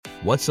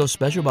What's so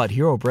special about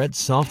Hero Bread's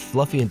soft,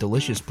 fluffy, and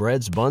delicious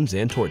breads, buns,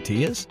 and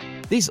tortillas?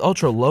 These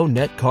ultra-low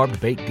net-carb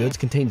baked goods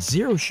contain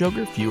zero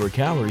sugar, fewer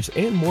calories,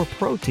 and more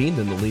protein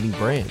than the leading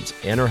brands,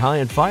 and are high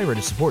in fiber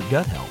to support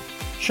gut health.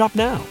 Shop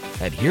now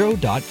at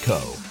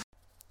hero.co.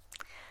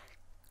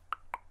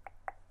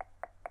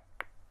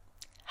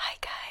 Hi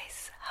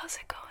guys, how's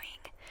it going?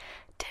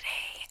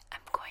 Today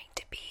I'm going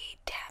to be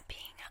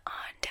tapping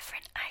on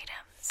different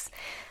items,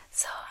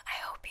 so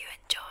I hope you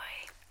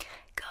enjoy.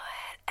 Go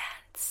ahead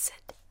and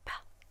sit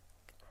back,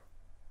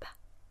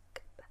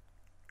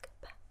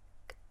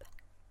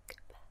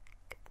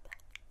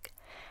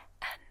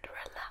 and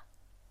relax.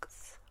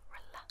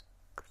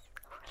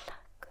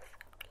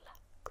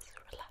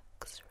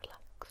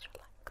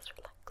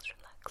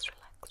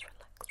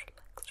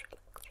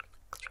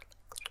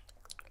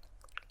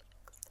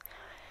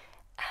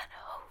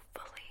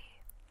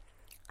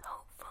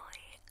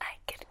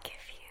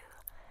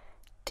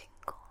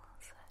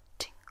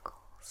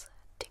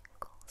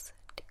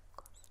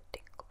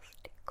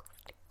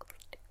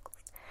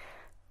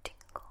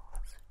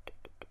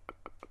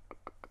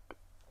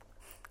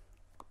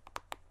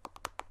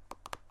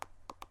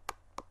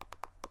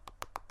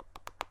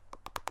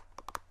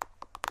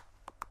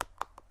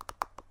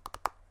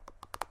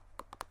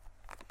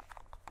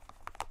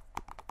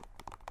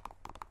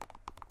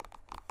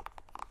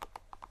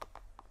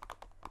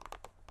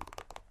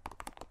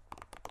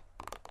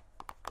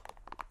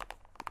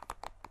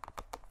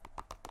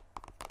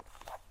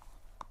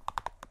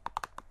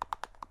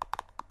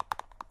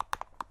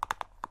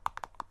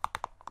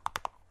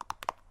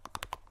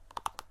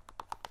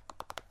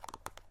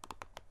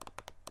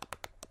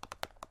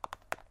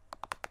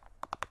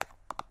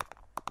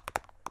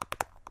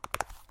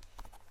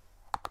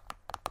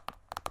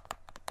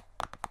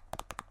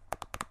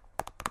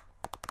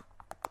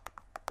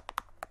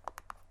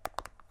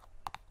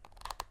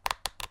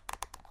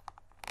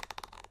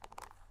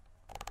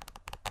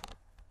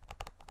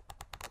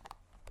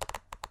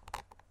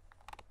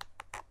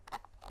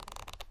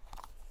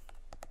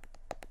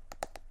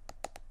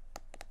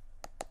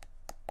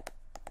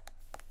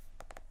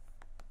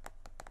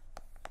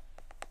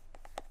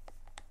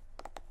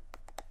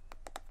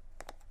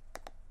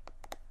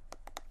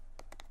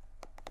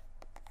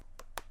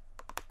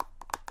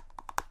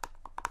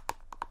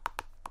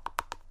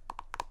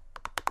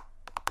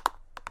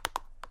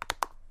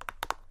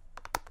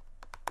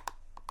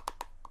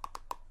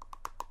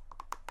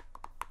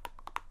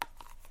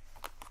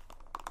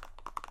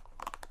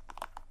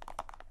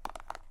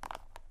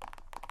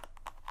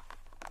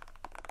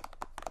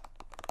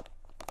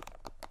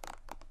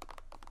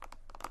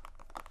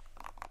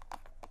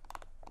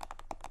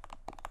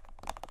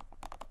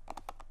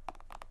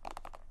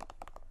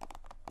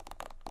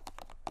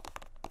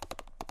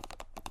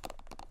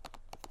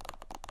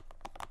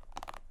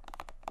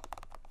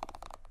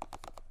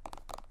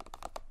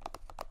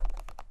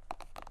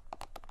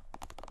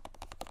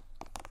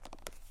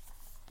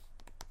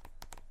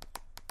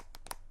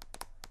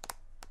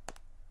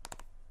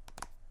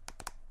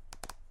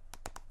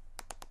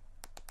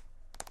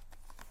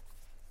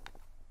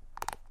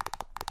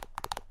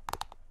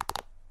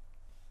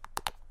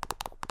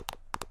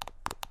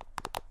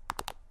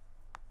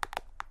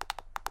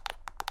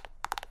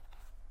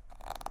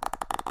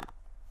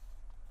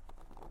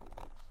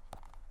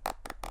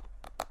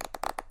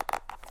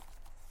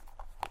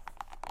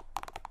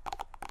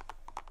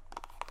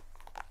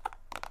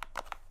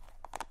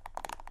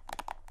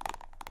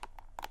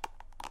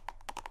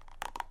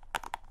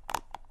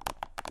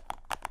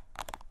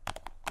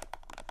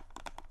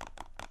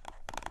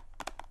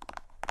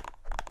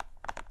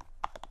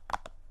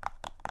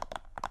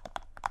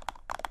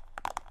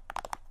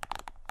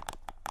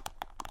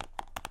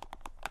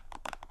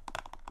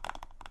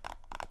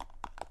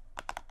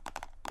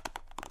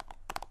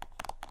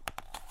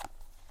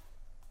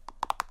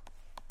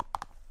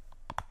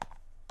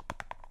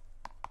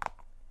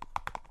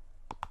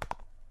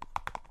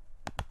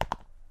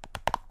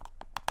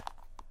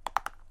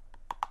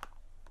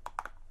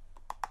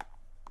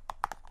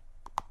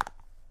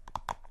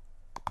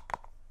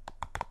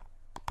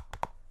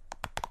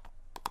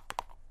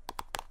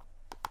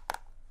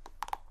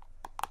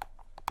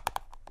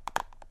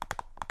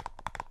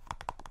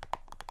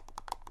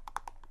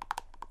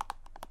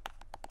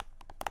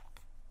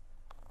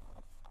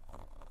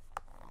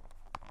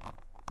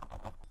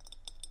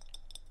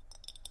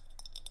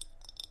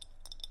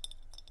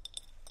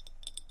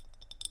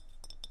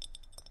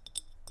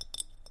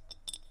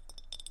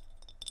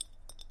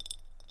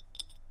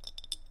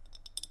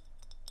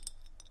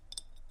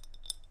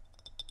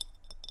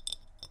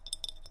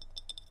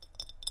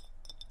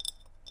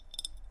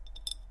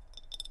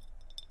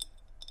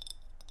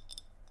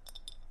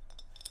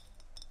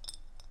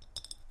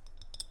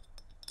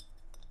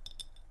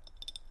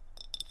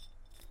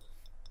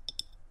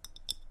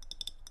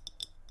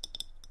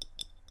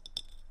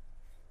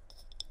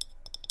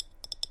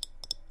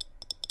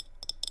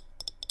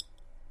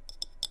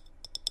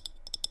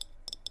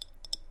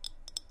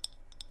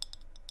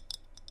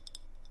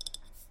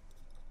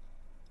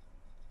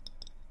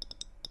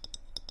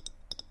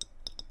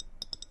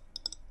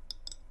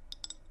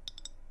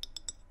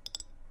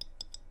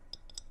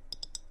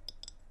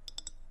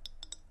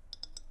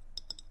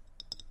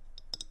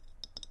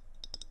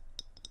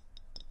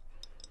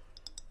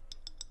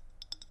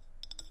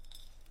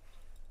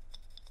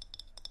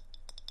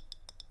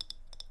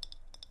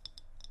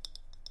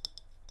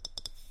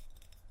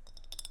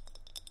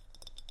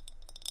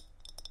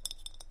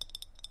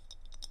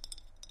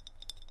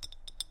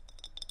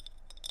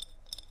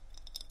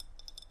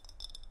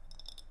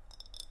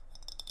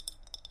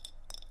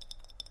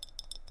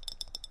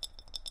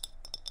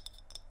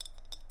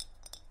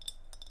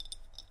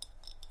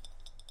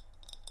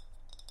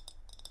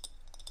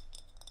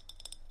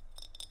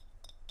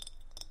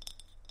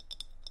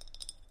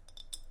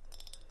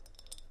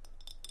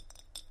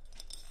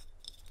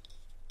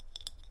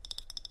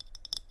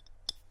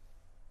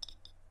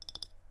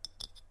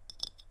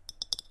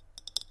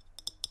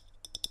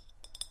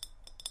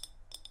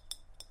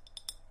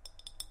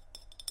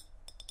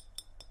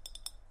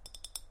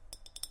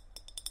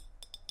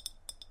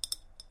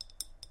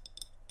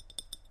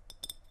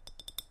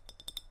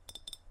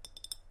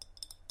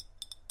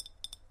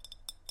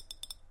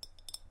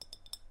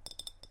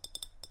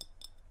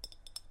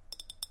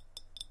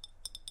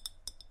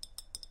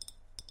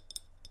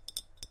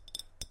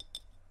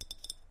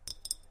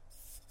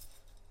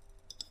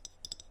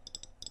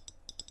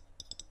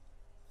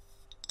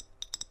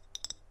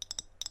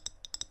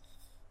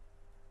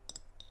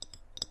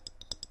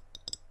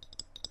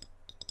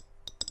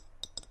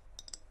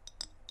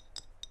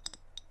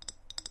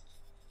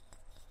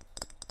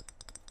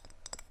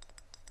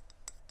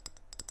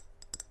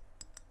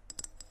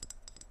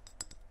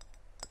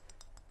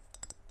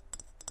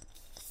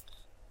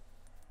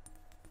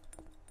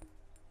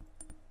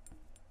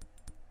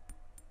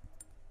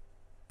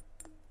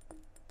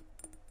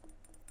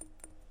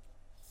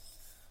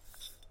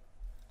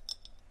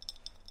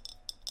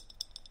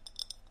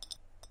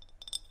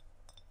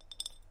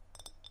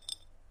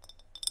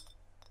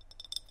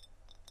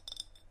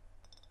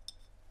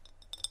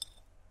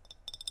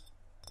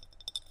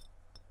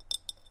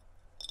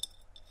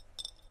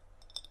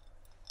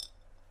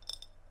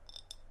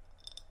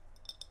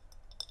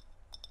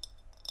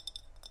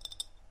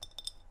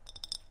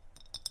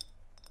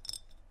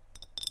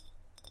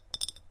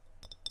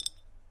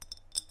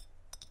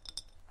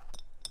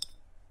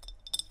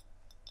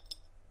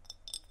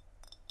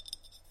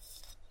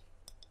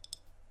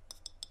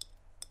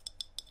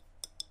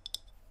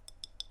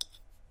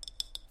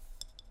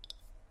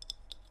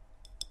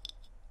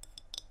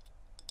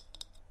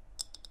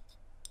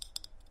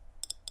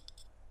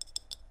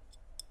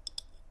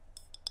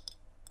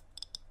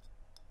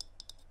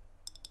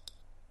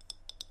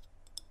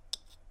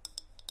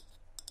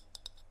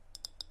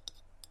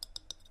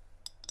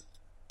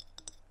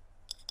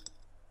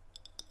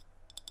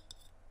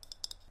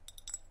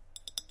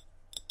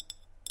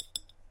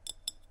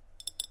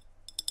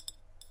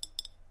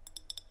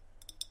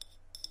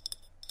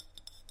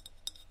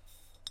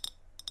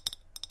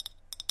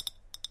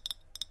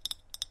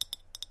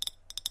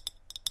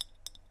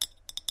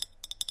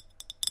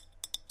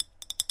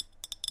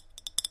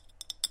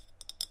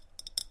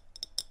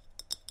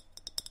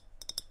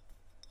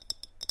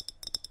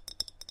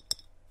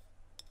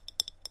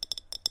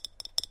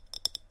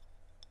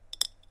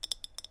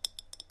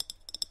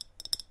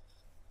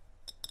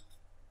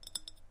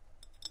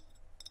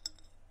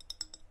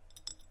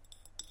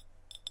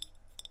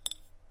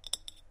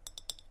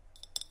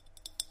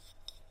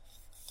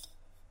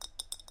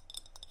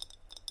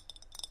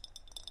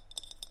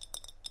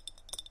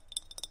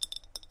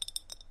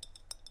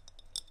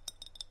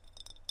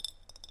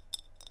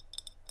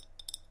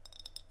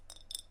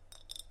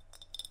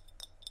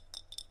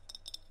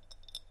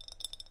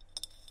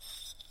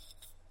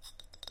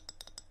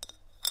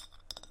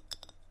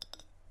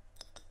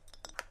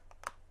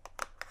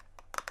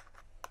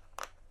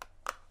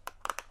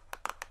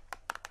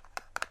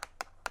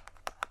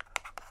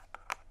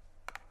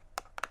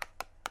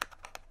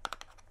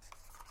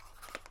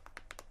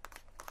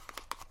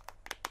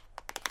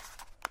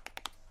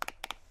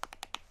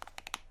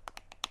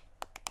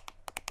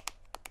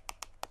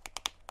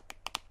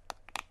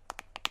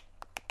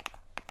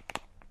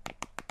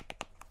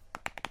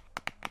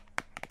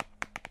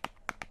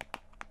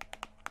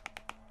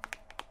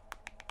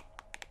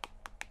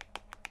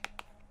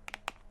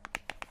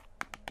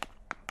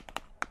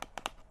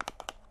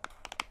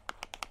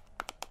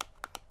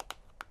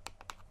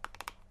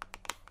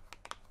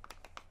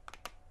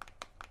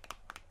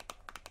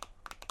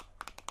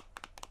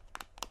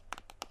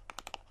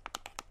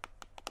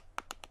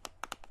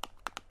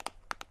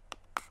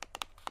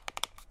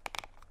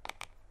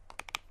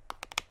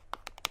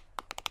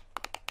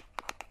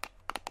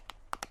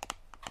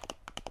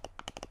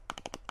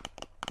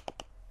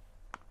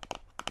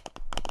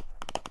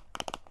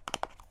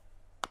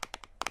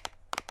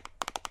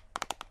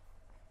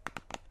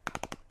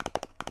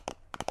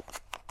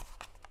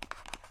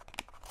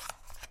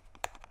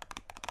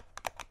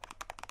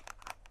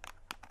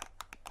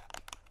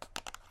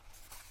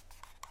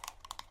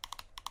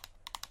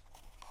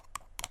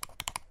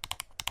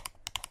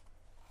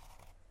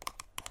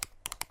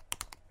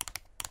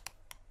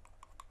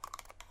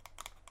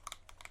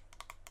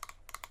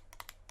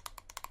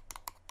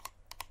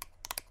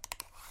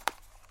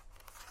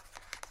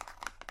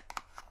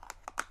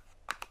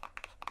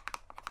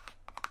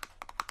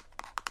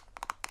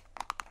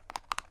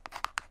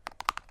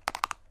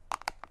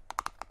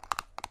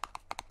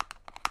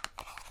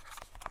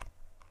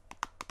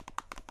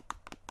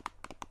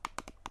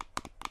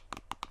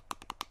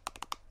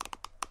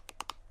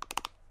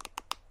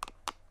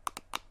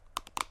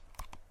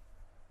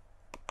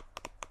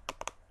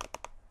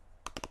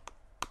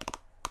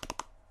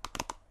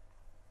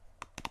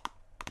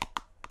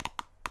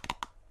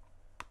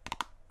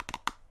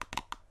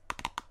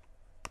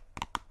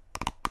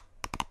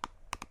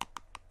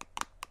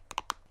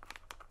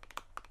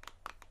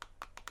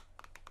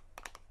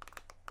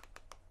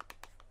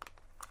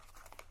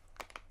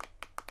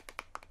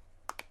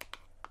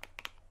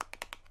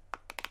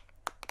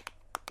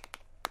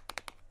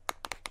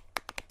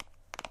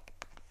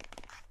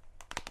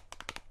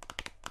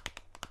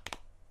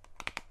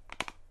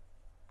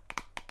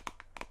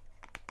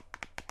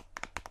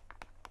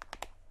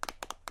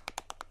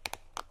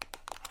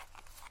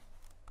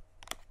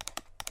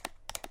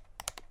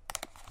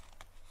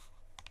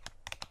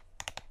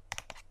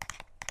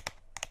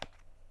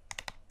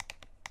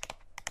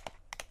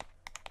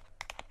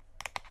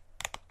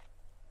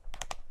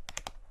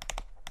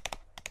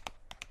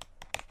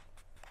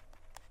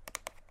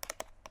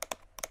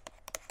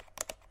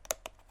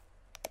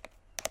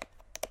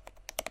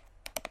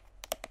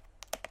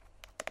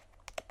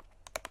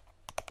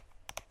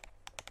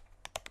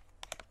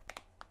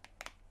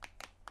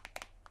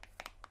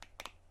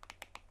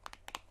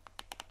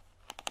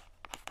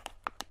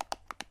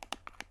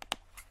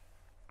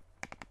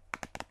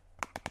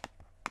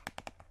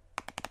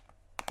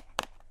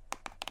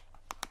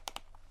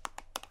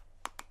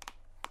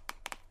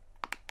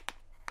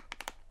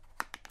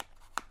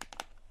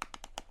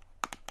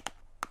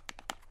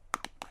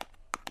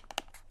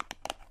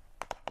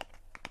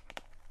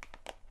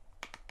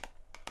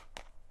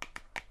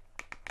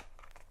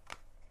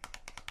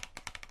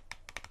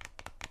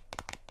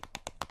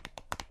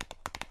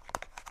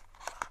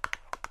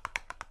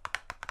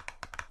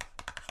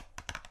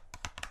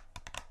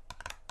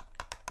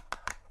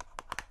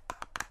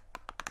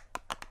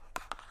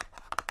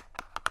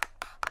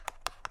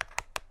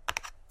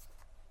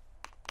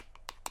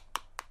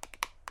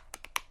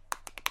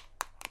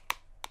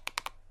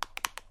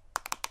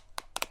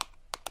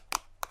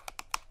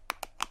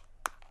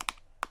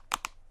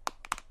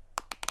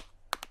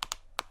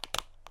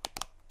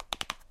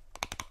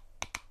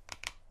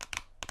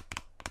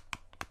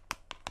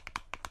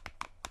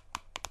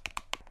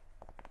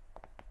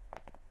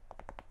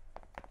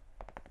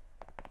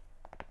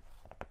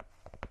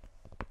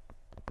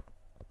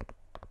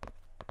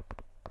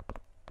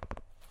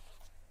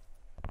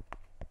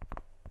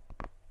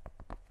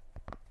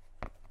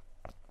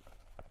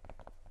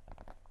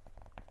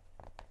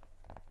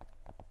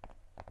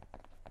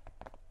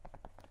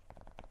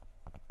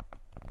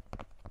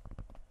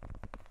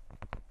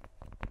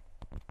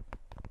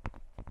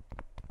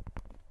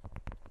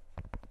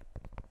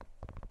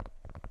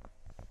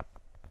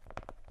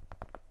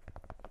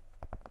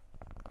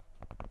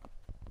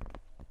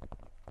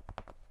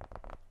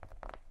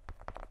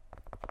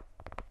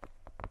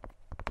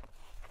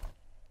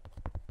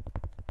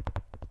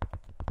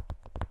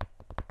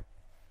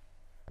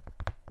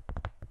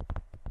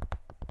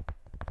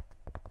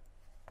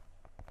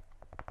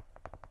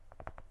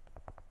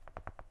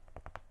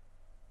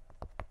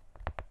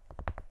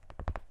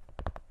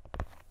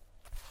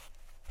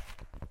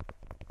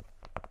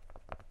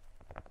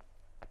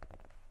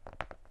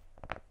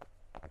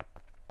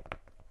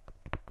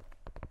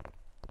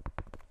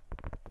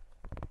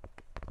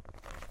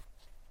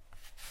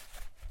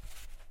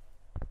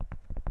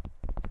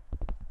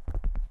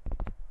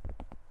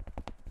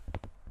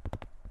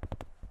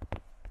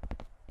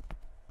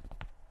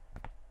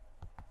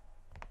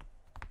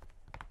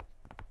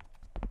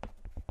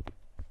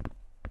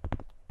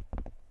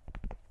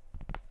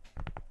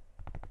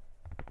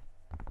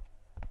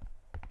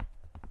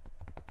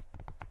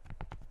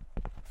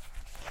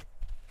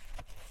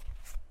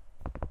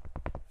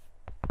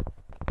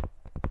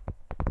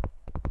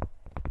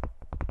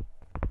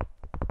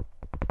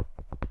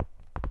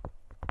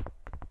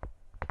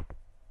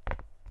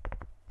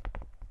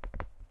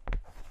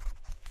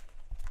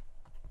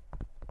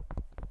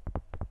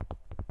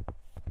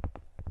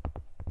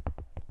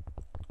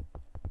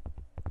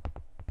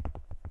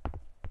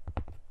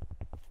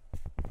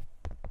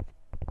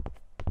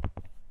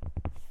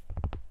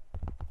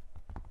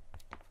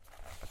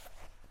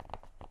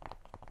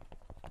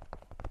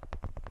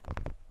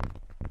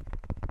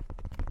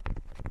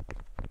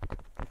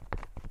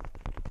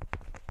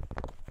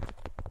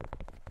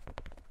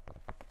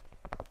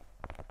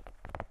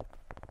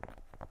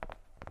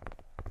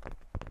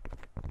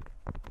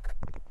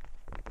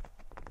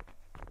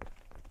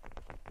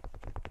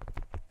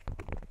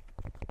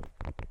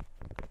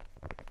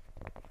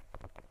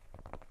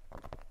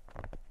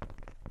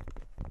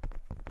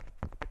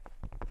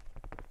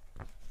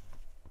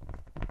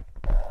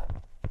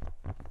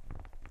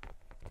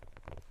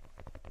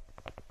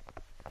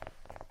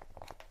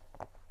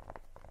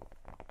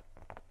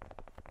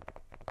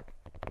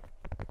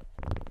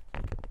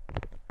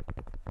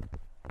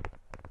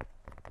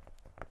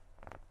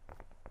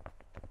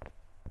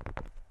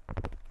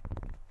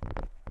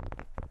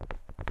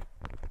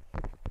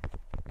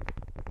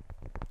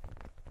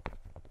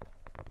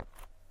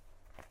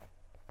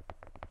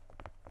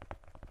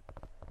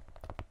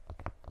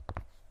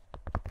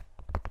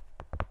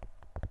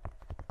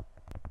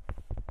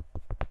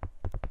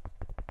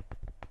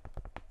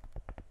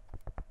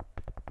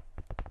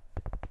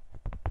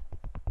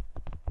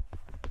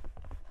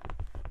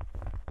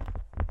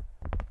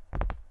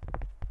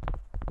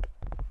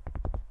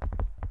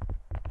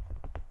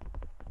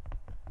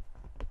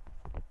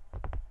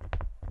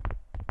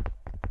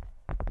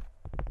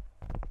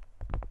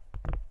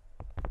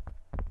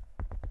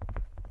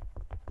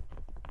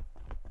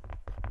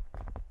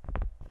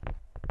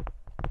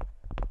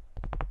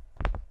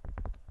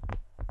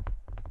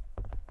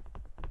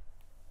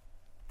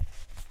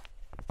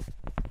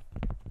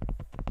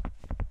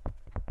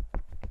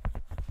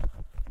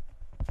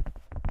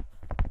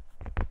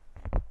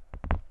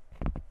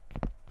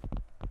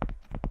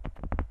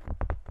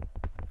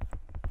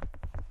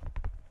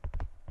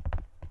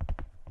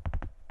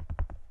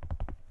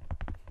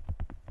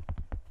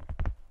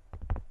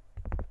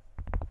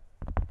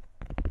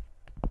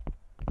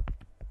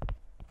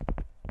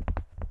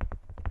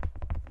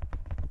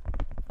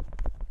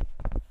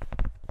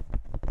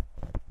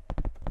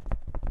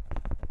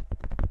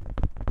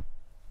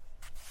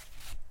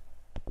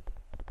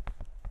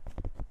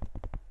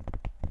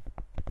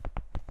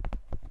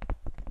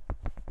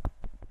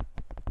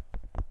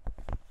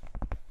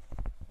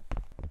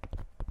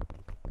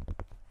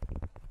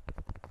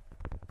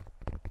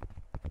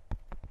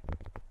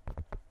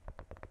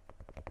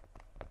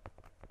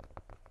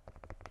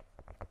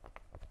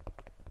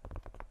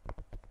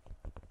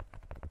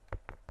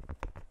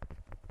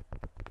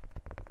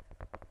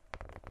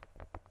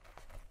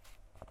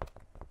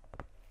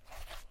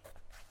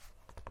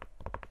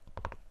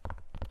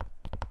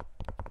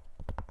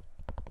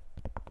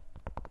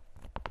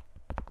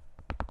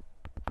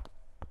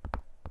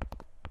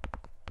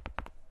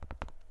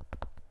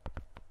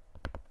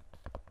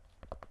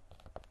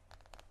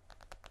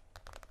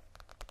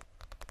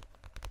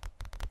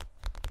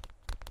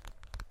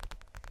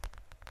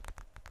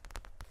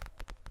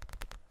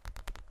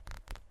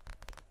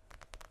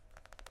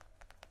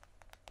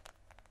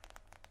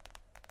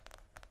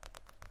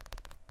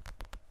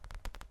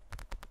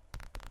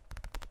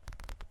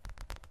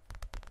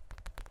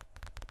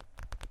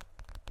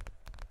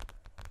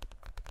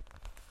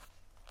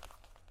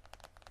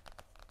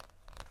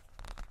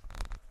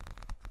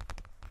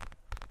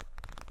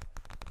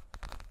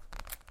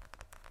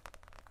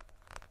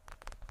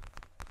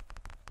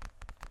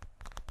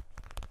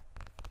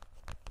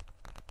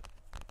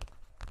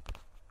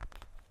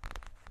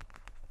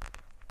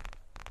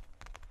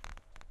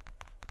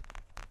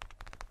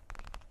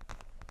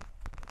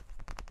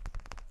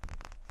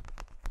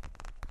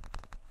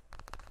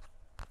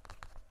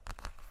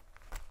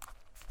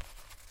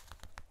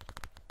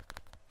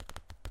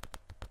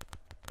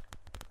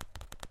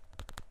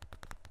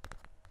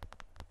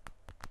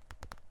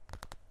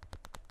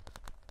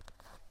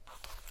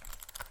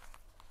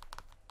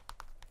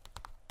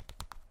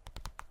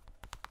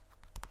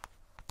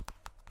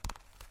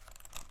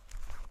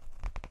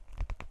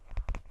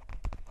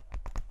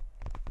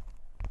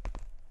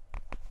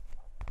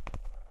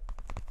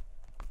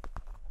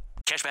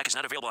 Cashback is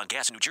not available on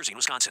gas in New Jersey and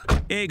Wisconsin.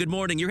 Hey, good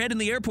morning. You're heading to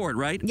the airport,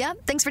 right? Yep,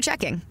 thanks for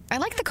checking. I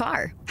like the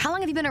car. How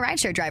long have you been a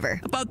rideshare driver?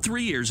 About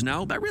 3 years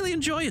now. I really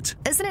enjoy it.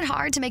 Isn't it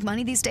hard to make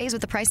money these days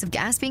with the price of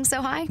gas being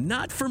so high?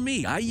 Not for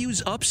me. I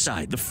use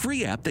Upside, the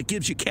free app that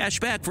gives you cash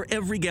back for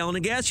every gallon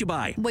of gas you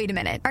buy. Wait a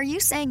minute. Are you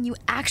saying you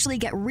actually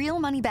get real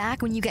money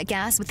back when you get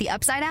gas with the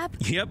Upside app?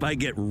 Yep, I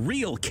get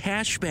real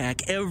cash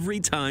back every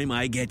time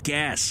I get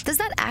gas. Does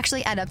that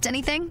actually add up to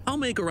anything? I'll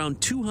make around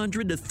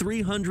 $200 to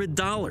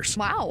 $300.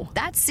 Wow,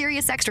 that's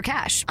serious extra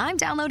cash. I'm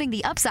downloading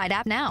the Upside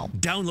app now.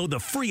 Download the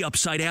free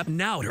Upside app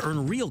now to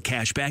earn real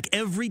cash back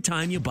every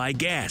time you buy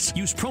gas.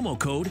 Use promo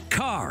code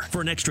CAR for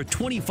an extra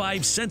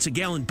 25 cents a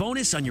gallon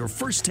bonus on your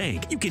first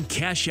tank. You can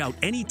cash out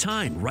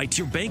anytime right to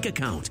your bank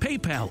account,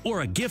 PayPal,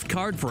 or a gift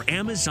card for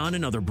Amazon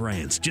and other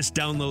brands. Just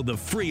download the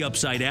free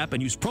Upside app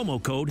and use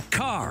promo code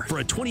CAR for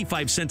a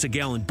 25 cents a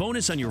gallon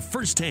bonus on your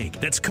first tank.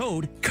 That's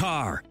code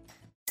CAR.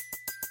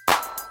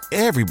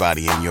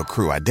 Everybody in your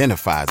crew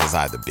identifies as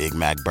either Big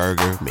Mac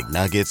Burger,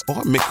 McNuggets,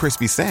 or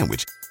McCrispy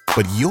Sandwich.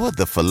 But you're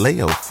the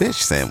Filet-O-Fish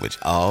Sandwich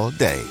all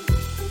day.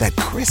 That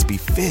crispy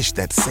fish,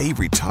 that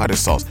savory tartar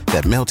sauce,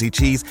 that melty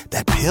cheese,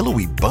 that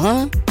pillowy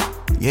bun.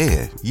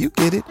 Yeah, you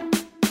get it.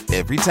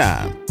 Every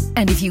time.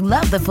 And if you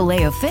love the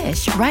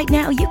Filet-O-Fish, right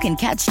now you can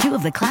catch two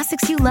of the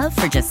classics you love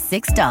for just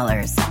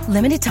 $6.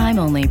 Limited time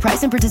only.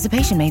 Price and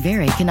participation may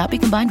vary. Cannot be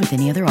combined with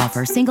any other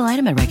offer. Single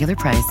item at regular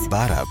price.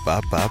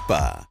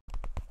 Ba-da-ba-ba-ba.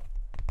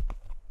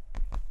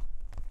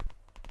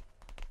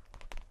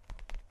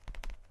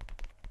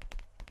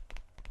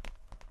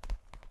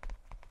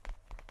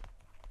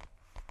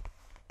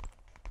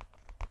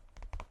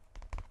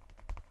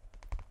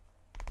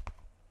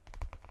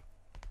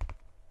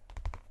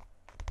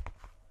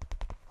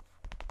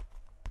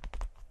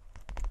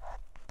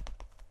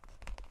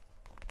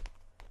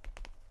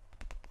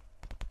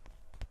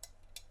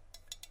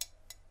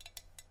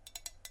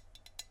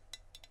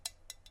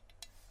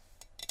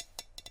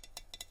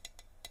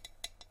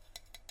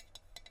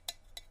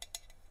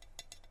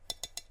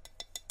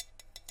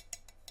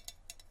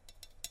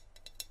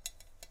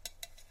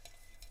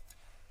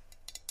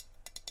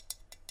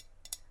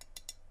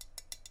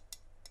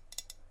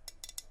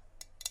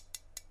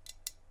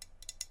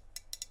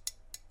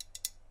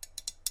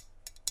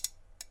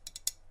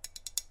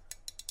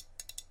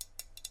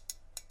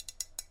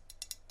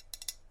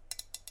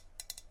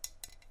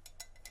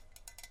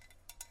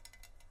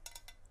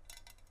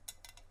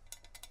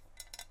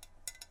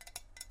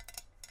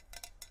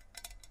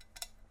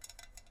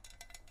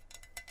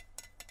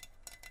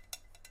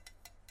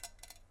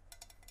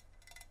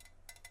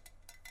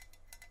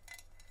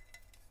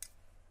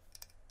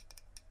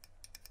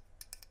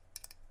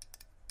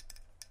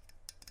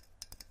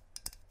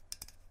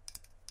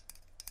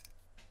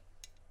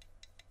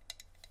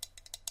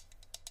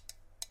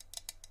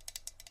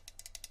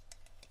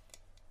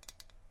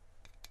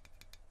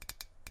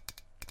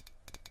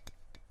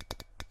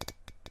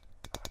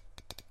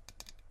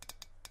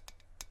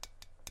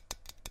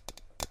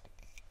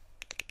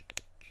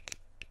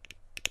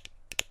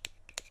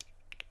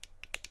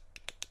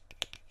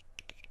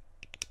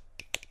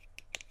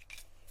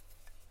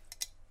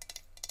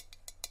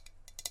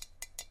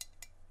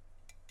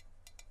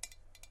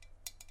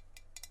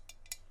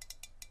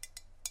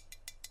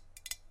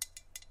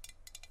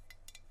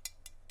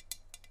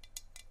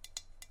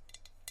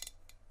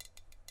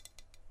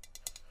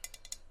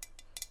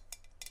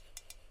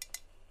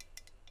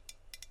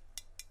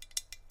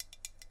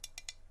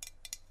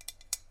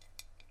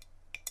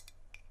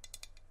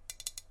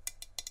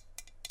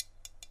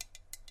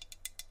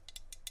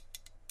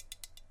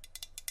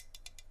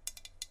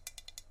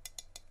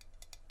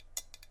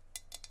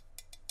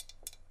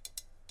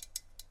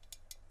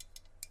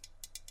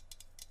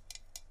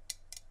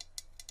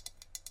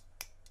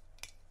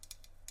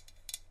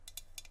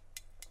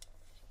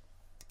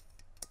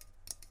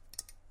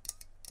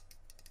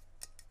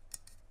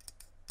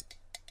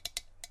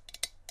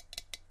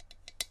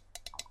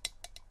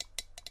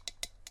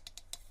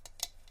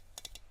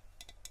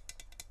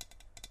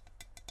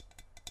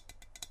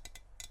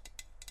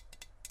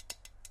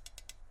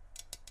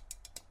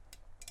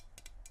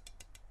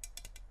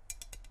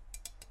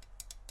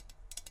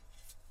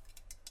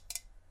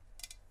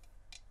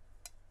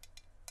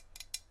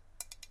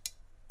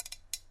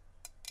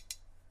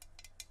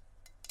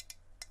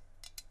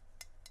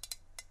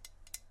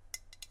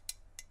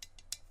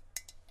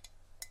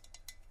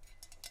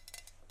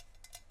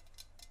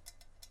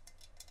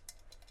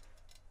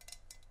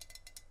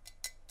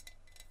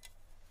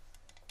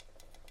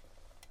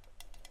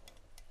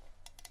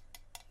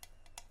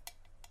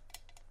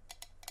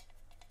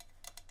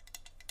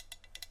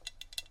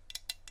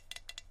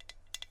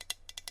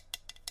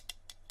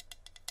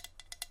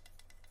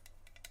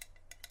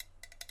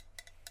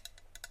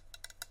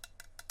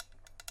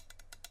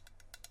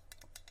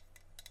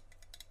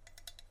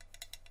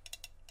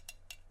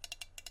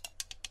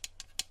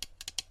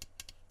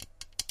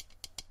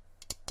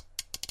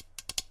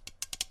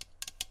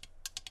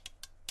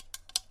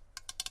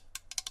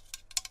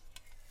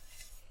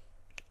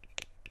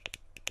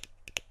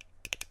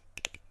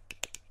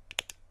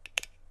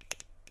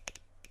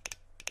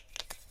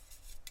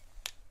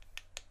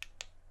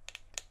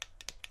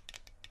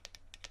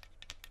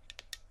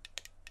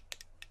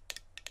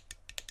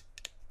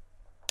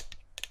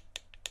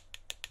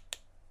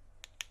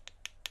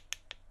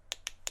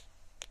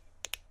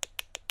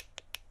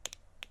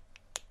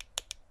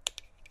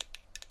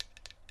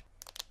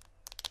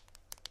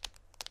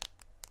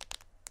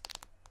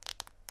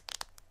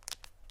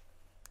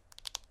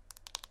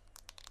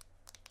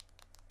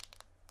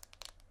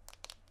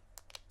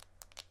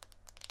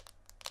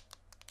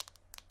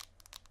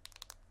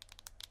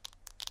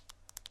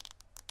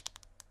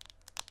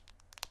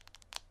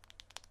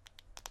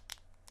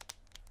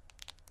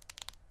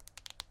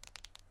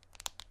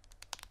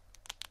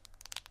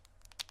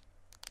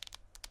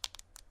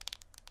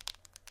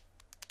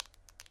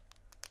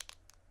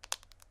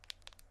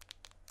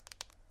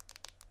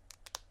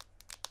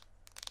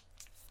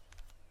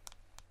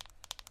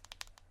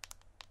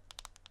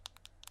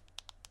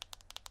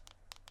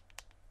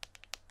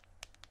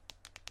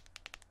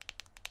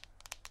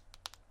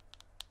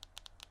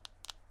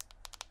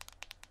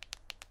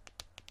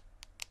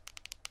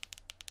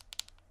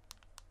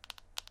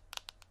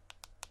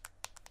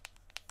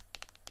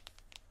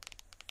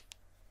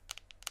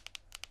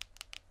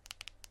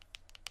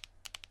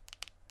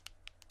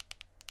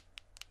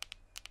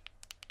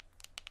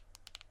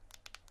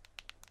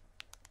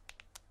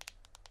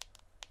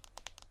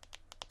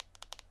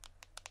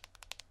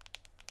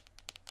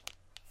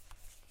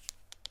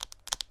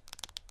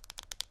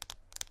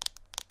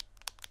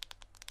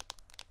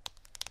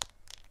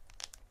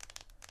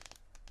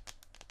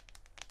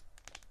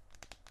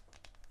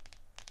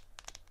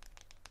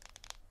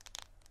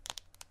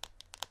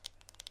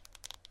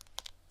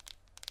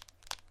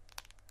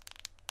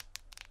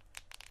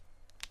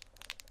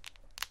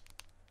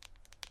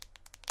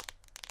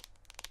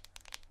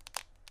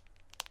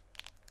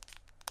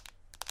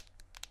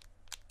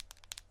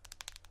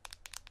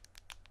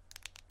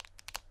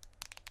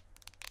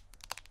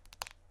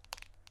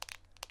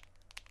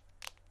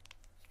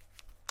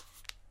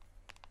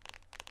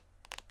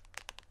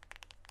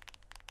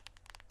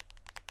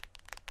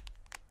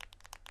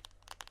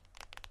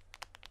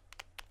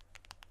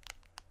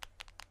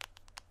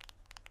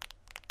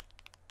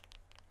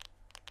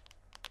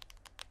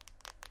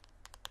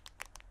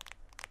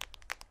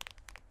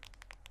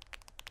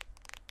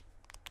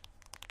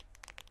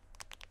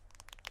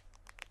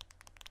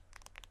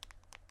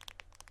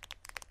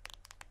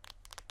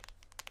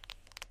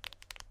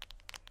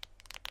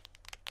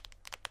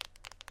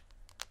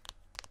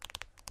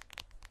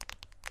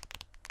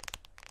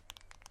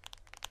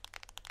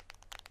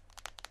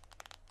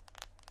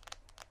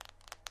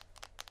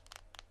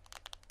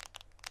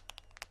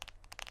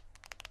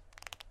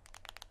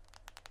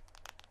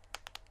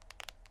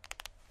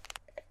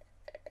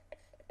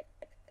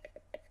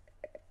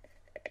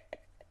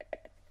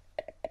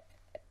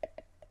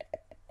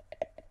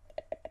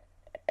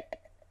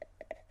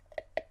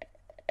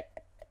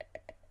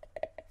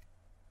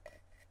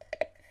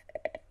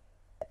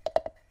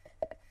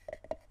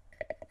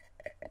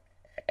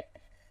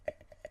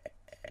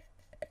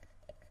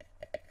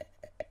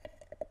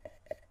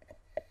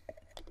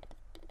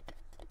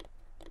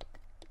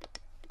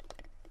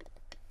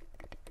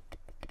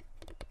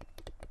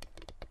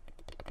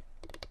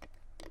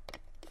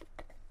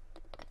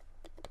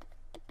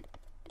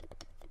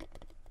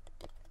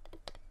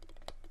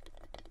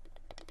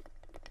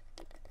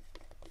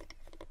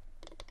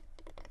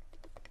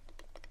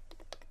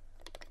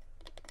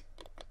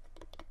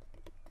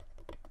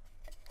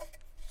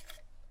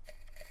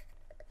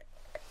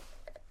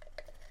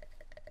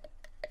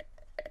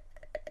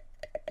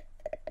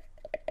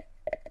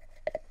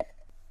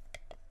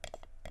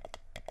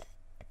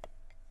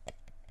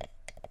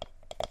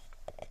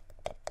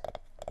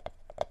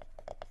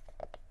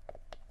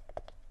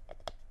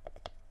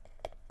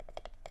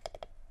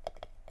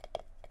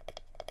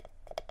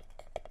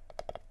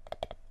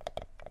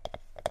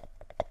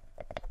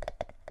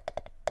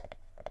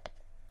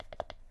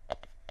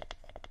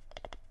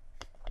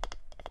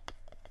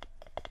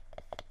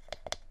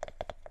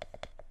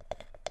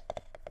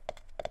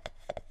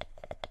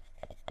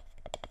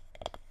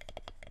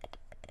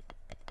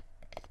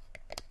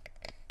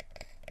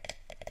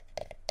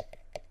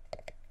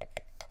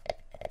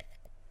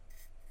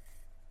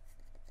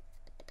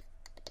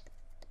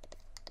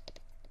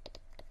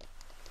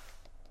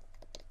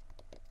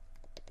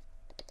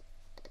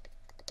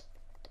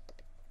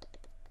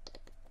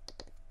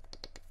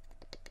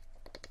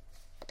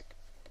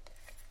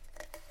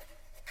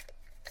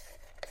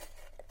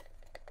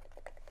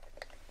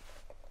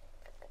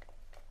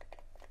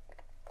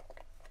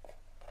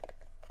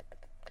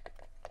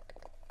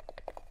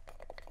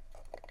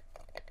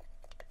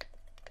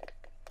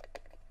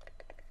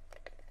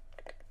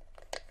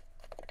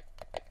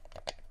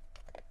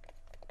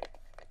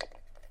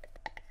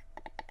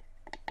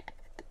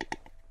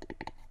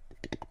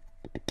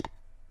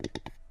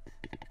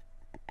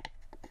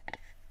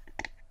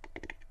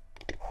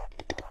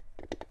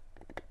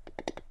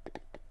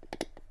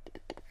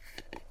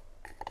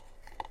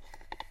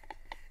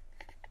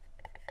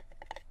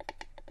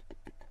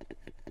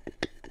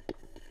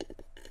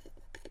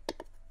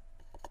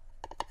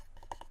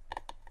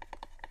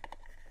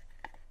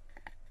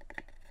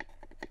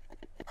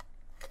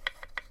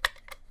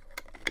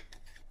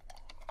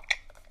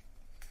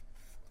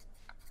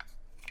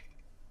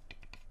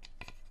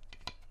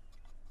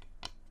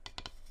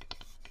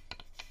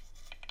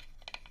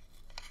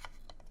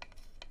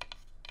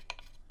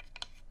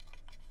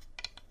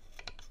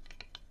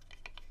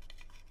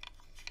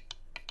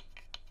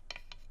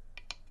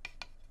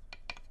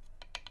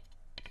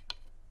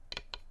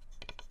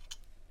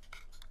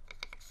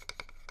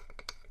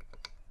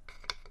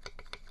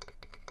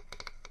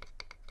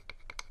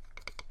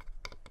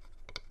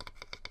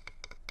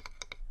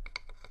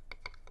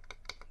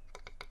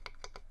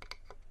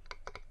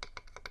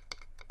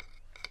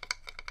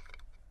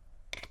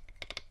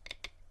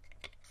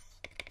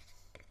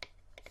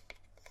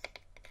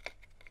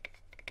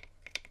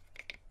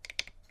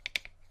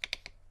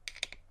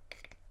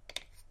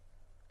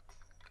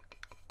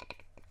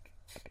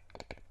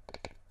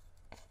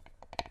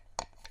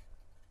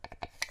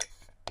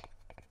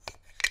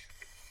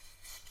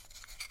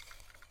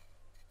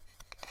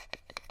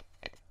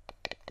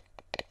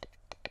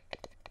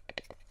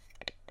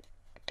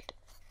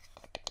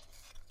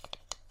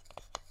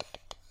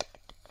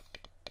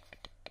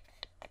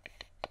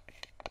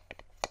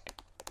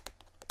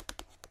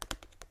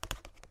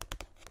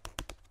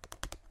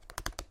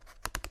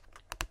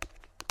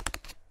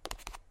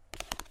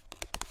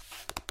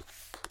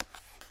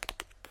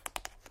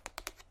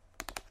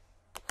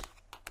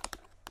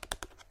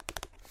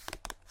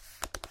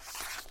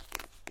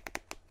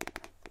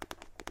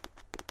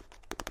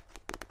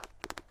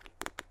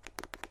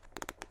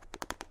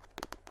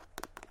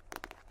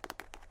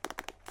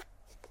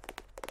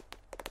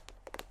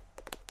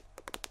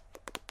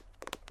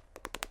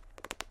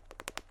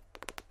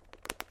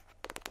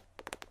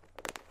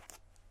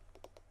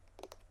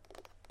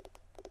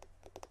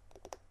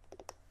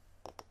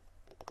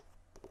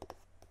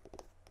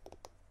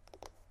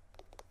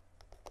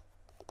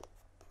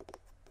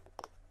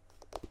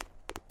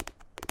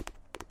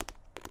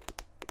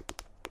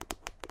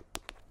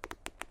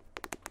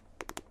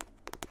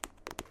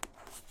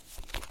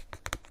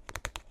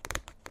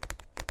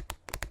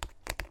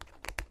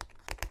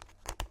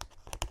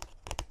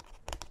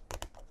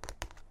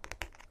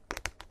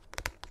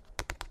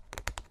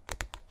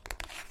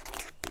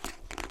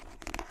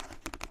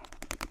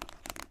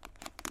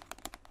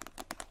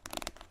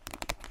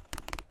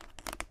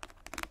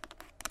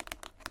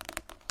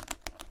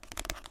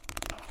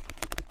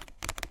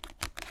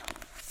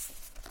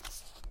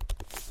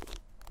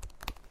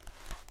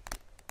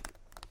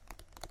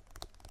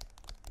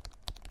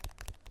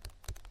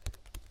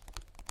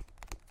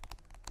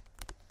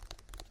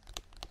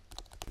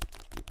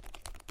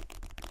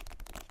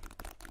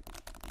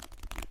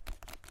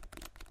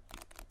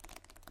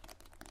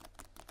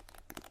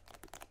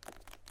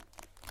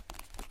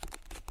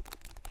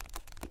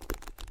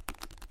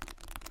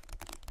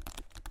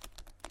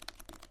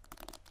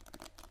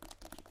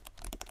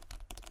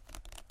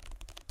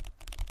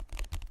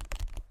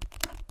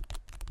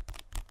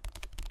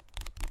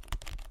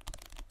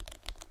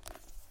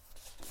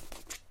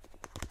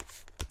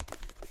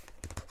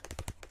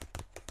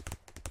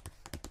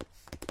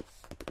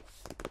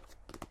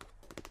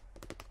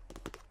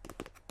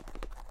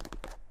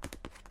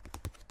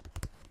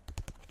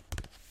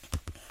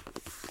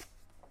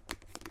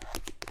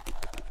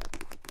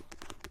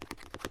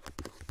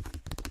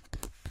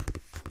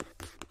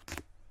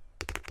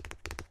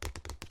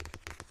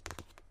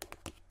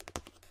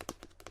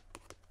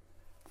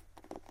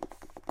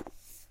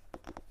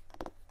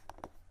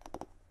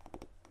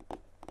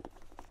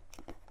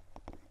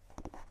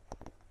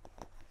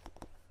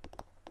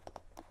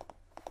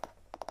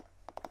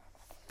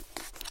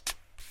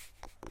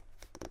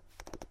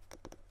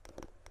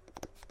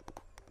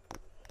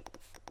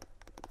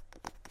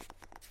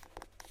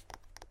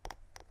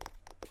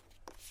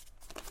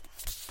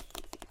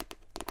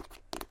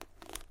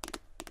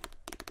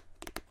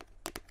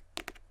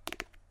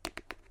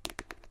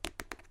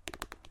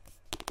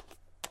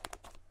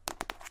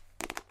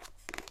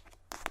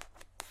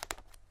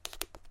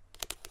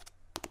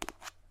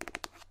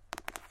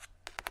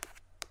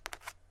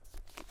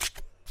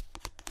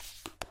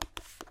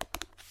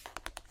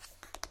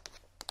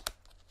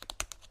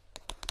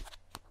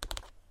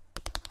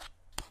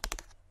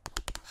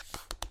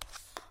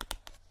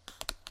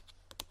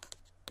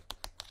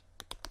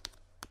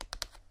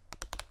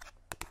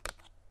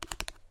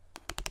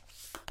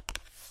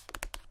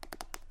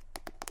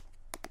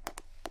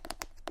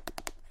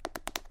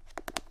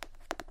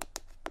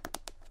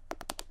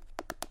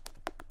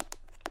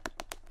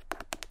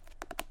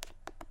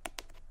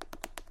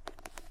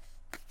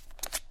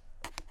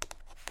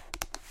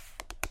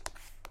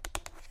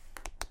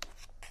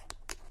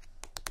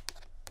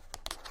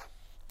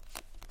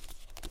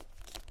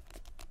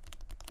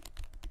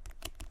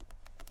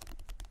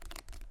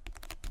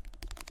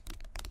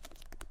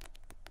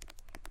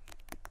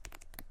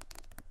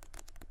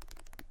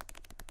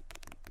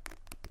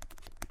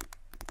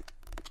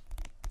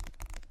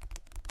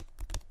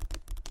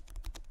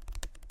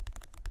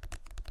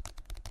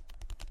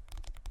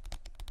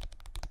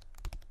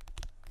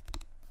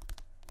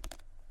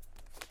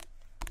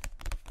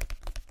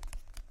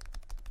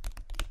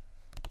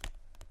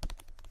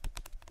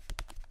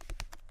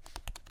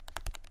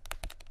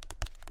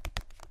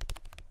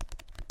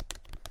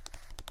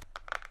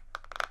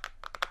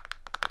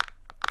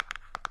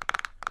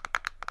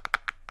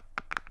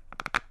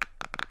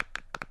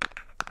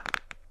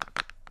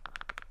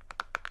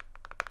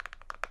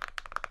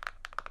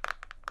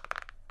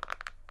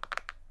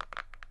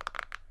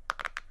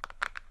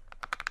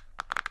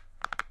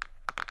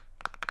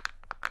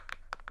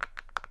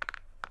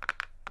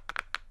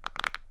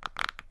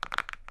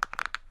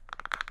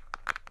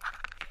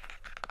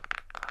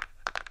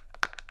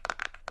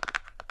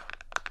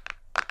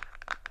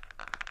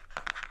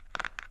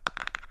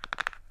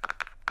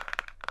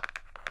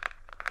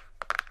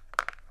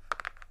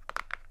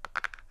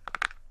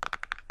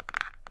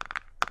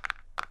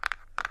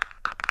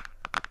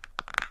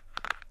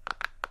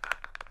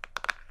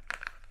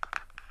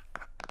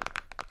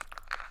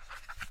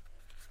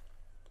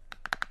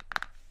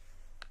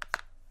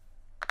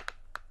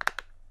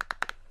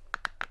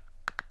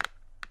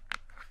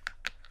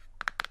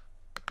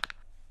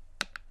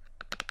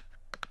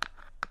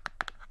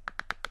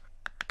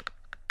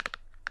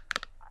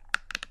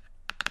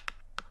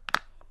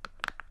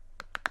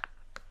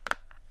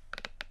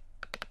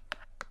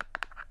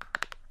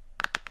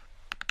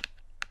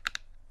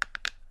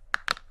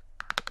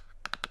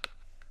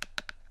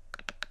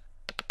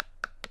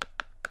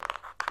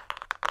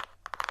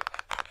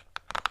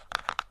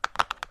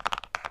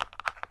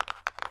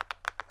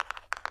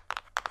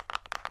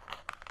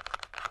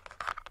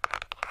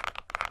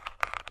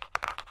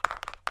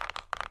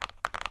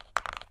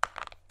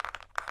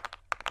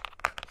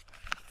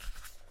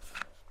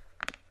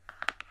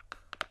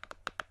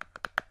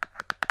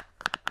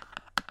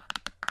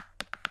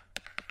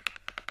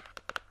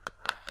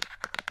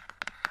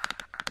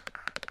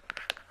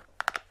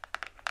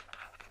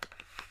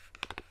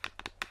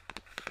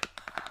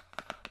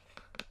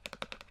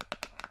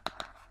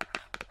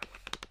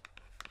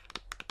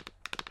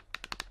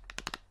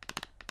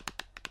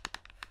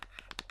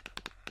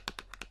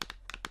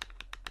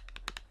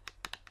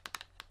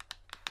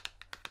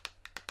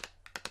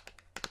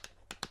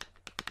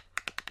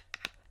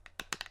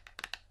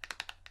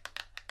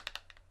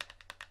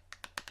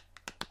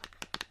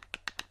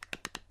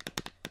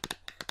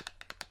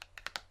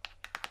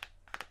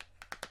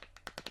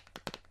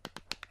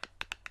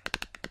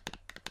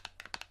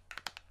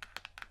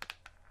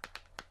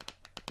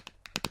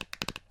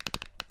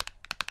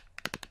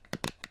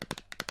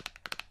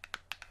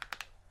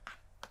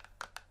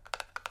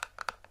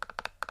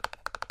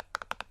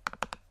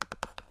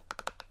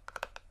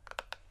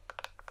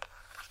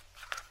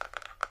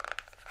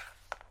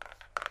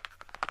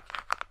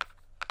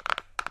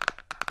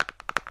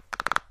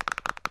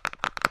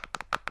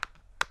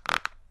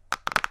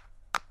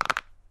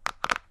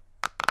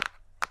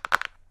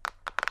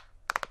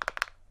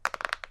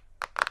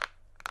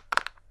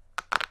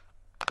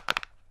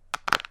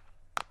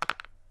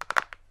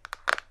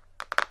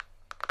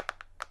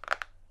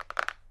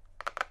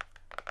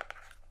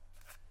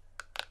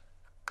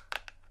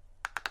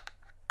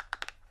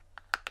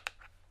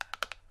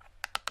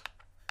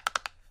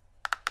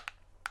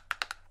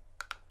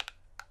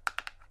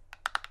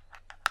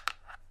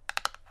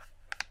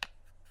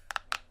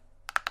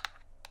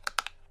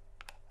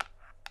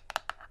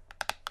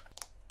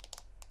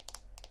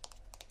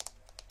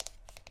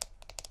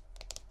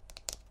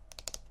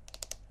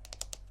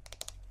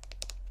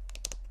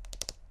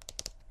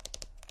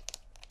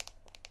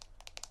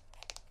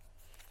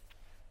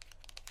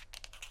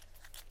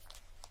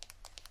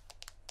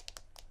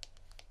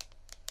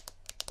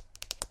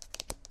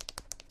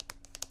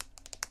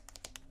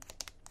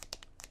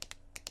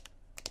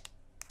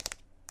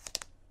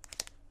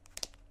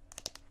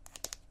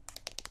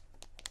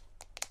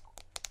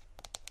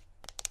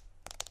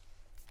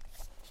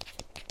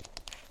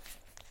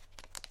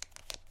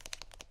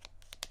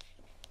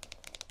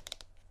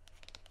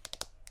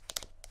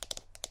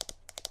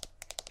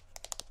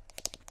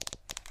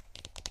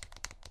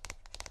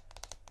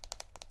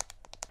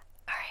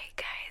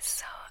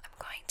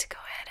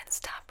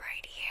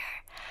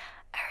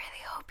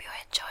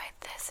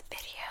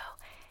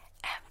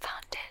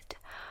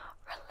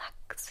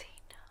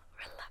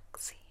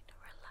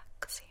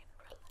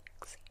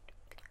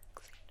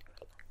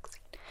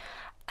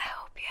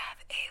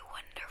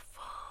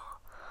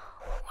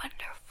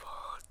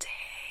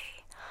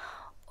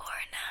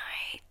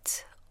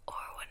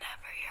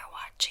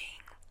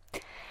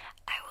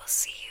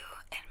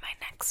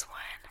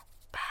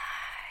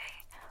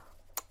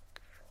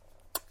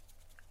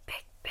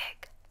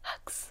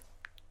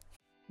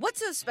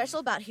 What's so special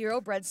about Hero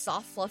Bread's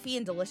soft, fluffy,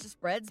 and delicious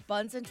breads,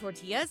 buns, and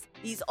tortillas?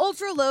 These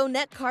ultra-low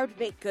net-carb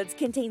baked goods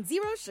contain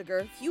zero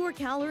sugar, fewer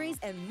calories,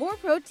 and more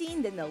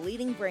protein than the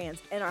leading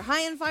brands, and are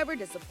high in fiber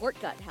to support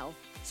gut health.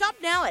 Shop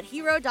now at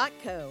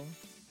hero.co.